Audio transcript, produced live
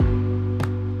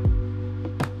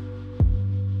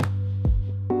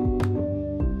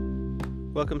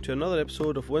welcome to another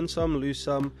episode of Win Some, Lose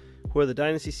Some, where the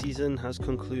dynasty season has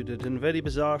concluded in very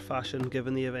bizarre fashion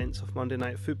given the events of Monday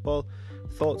Night Football.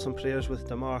 Thoughts and prayers with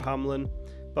Damar Hamlin.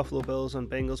 Buffalo Bills and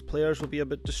Bengals players will be a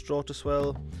bit distraught as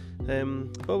well,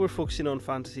 but we're focusing on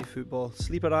fantasy football.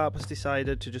 Sleeper app has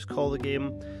decided to just call the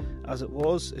game as it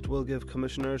was. It will give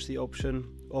commissioners the option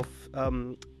of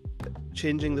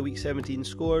changing the Week 17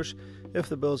 scores if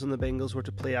the Bills and the Bengals were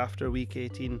to play after Week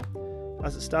 18.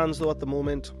 As it stands though at the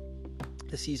moment,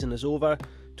 the season is over,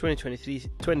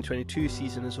 2022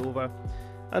 season is over,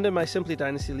 and in my Simply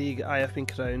Dynasty League I have been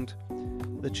crowned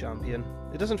the champion.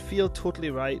 It doesn't feel totally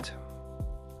right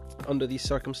under these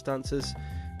circumstances,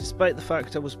 despite the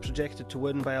fact I was projected to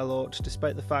win by a lot,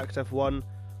 despite the fact I've won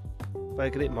by a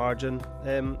great margin.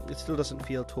 It still doesn't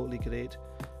feel totally great.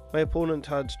 My opponent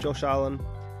had Josh Allen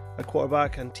at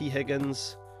quarterback and T.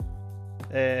 Higgins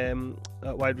at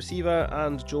wide receiver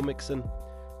and Joe Mixon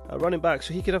at running back,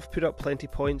 so he could have put up plenty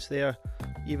points there,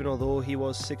 even although he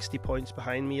was 60 points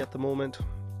behind me at the moment.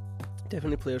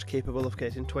 Definitely players capable of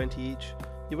getting 20 each.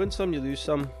 You win some, you lose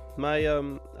some. My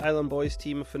Island Boys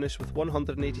team finished with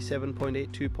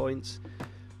 187.82 points,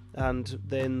 and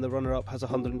then the runner-up has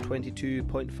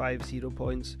 122.50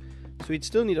 points, so we'd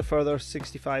still need a further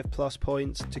 65 plus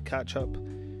points to catch up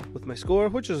with my score,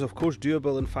 which is of course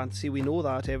doable in fantasy. We know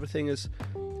that everything is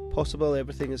possible,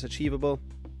 everything is achievable,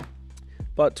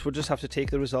 but we'll just have to take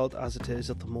the result as it is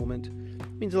at the moment.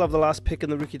 It means I'll have the last pick in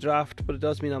the rookie draft, but it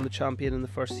does mean I'm the champion in the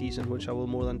first season, which I will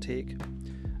more than take.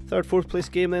 Third, fourth place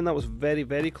game then, that was very,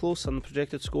 very close, and the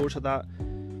projected scores of that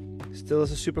still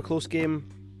is a super close game,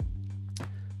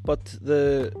 but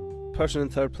the person in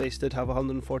third place did have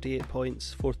 148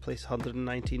 points, fourth place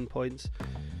 119 points.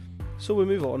 So we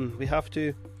move on. We have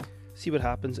to see what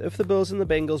happens. If the Bills and the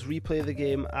Bengals replay the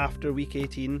game after Week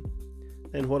 18,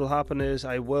 then what will happen is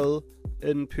I will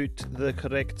input the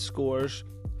correct scores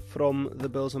from the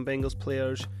Bills and Bengals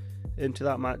players into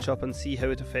that matchup and see how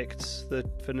it affects the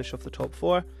finish of the top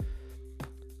four.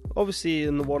 Obviously,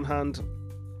 on the one hand,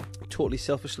 totally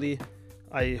selfishly,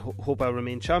 I hope I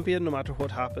remain champion no matter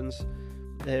what happens,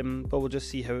 but we'll just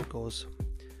see how it goes.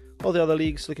 All the other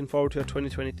leagues, looking forward to our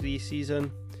 2023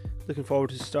 season, looking forward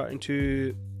to starting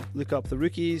to look up the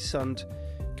rookies and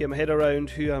get my head around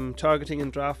who I'm targeting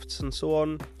in drafts and so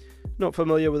on. Not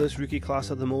familiar with this rookie class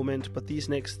at the moment, but these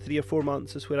next 3 or 4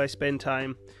 months is where I spend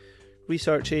time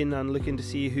researching and looking to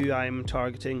see who I'm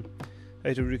targeting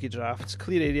out of rookie drafts.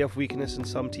 Clear area of weakness in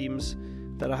some teams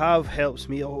that I have helps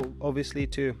me obviously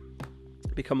to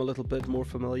become a little bit more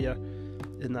familiar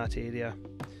in that area.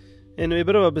 Anyway, a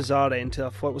bit of a bizarre end to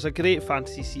what was a great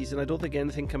fantasy season. I don't think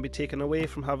anything can be taken away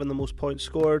from having the most points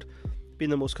scored,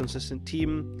 being the most consistent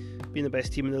team, being the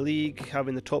best team in the league,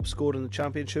 having the top score in the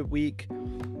championship week,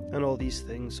 and all these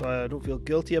things. So I don't feel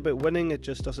guilty about winning. It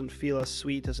just doesn't feel as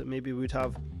sweet as it maybe would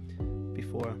have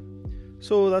before.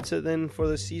 So that's it then for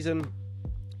this season.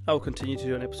 I'll continue to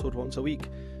do an episode once a week,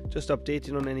 just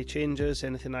updating on any changes,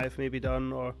 anything I've maybe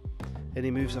done or any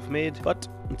moves I've made. But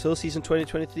until season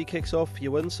 2023 kicks off,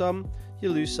 you win some, you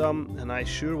lose some, and I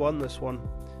sure won this one,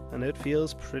 and it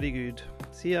feels pretty good.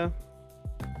 See ya.